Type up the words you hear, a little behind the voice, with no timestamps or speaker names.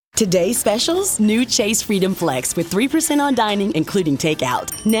Today's specials, new Chase Freedom Flex with 3% on dining, including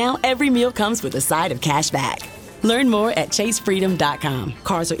takeout. Now every meal comes with a side of cash back. Learn more at chasefreedom.com.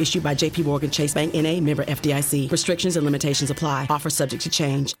 Cards are issued by J.P. Morgan Chase Bank N.A., member FDIC. Restrictions and limitations apply. Offer subject to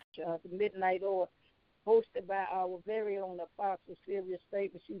change. The Midnight Oil, hosted by our very own Apostle Sylvia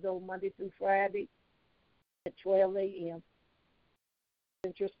Staples. She's on Monday through Friday at 12 a.m.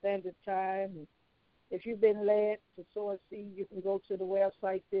 Central Standard Time. If you've been led to sow a seed, you can go to the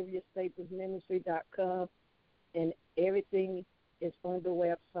website, SylviaStaplesMinistry.com, and everything is on the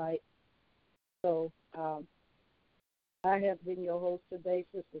website. So I have been your host today,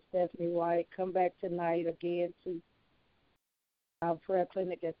 Sister Stephanie White. Come back tonight again to our prayer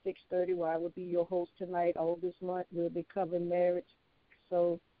clinic at 6:30, where I will be your host tonight. All this month we'll be covering marriage.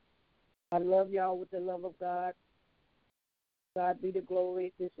 So I love y'all with the love of God. God be the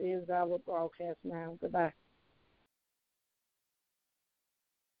glory. This is our broadcast now. Goodbye.